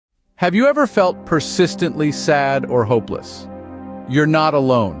Have you ever felt persistently sad or hopeless? You're not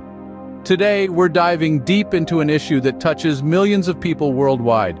alone. Today, we're diving deep into an issue that touches millions of people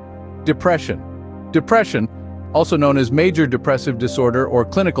worldwide: depression. Depression, also known as major depressive disorder or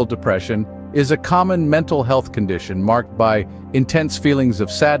clinical depression, is a common mental health condition marked by intense feelings of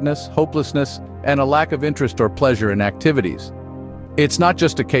sadness, hopelessness, and a lack of interest or pleasure in activities. It's not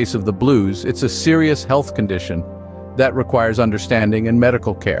just a case of the blues, it's a serious health condition that requires understanding and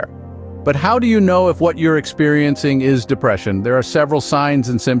medical care. But how do you know if what you're experiencing is depression? There are several signs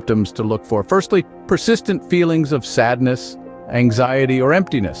and symptoms to look for. Firstly, persistent feelings of sadness, anxiety, or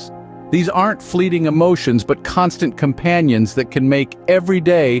emptiness. These aren't fleeting emotions, but constant companions that can make every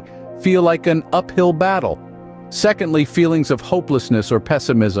day feel like an uphill battle. Secondly, feelings of hopelessness or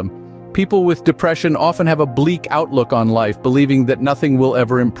pessimism. People with depression often have a bleak outlook on life, believing that nothing will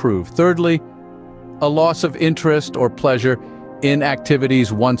ever improve. Thirdly, a loss of interest or pleasure in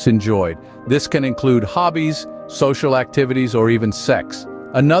activities once enjoyed. This can include hobbies, social activities, or even sex.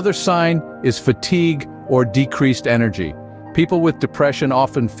 Another sign is fatigue or decreased energy. People with depression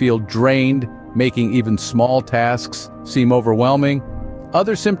often feel drained, making even small tasks seem overwhelming.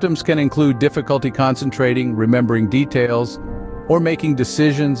 Other symptoms can include difficulty concentrating, remembering details, or making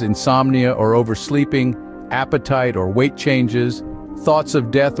decisions, insomnia or oversleeping, appetite or weight changes, thoughts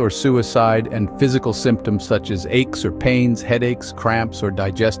of death or suicide, and physical symptoms such as aches or pains, headaches, cramps, or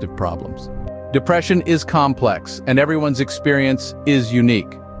digestive problems. Depression is complex, and everyone's experience is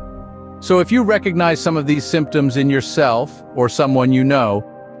unique. So if you recognize some of these symptoms in yourself or someone you know,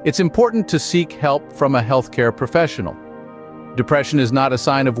 it's important to seek help from a healthcare professional. Depression is not a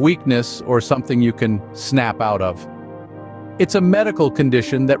sign of weakness or something you can snap out of. It's a medical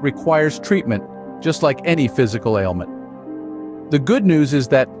condition that requires treatment, just like any physical ailment. The good news is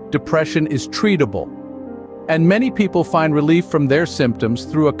that depression is treatable, and many people find relief from their symptoms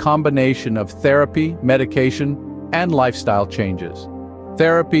through a combination of therapy, medication, and lifestyle changes.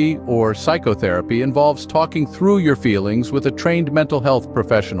 Therapy, or psychotherapy, involves talking through your feelings with a trained mental health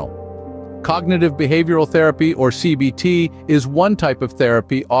professional. Cognitive behavioral therapy, or CBT, is one type of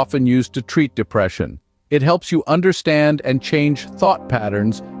therapy often used to treat depression. It helps you understand and change thought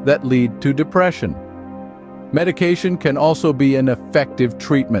patterns that lead to depression. Medication can also be an effective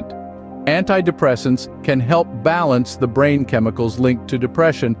treatment. Antidepressants can help balance the brain chemicals linked to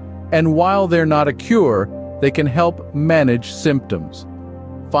depression, and while they're not a cure, they can help manage symptoms.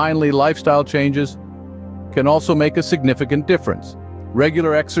 Finally, lifestyle changes can also make a significant difference.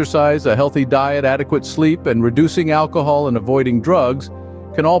 Regular exercise, a healthy diet, adequate sleep, and reducing alcohol and avoiding drugs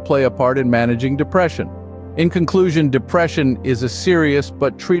can all play a part in managing depression. In conclusion, depression is a serious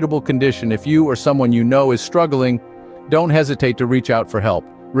but treatable condition. If you or someone you know is struggling, don't hesitate to reach out for help.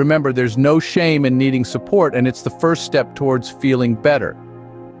 Remember, there's no shame in needing support, and it's the first step towards feeling better.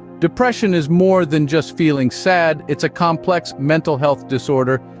 Depression is more than just feeling sad. It's a complex mental health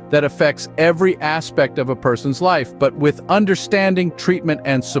disorder that affects every aspect of a person's life. But with understanding, treatment,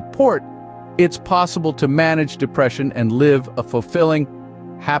 and support, it's possible to manage depression and live a fulfilling,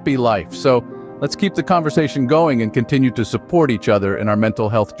 happy life. So let's keep the conversation going and continue to support each other in our mental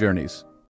health journeys.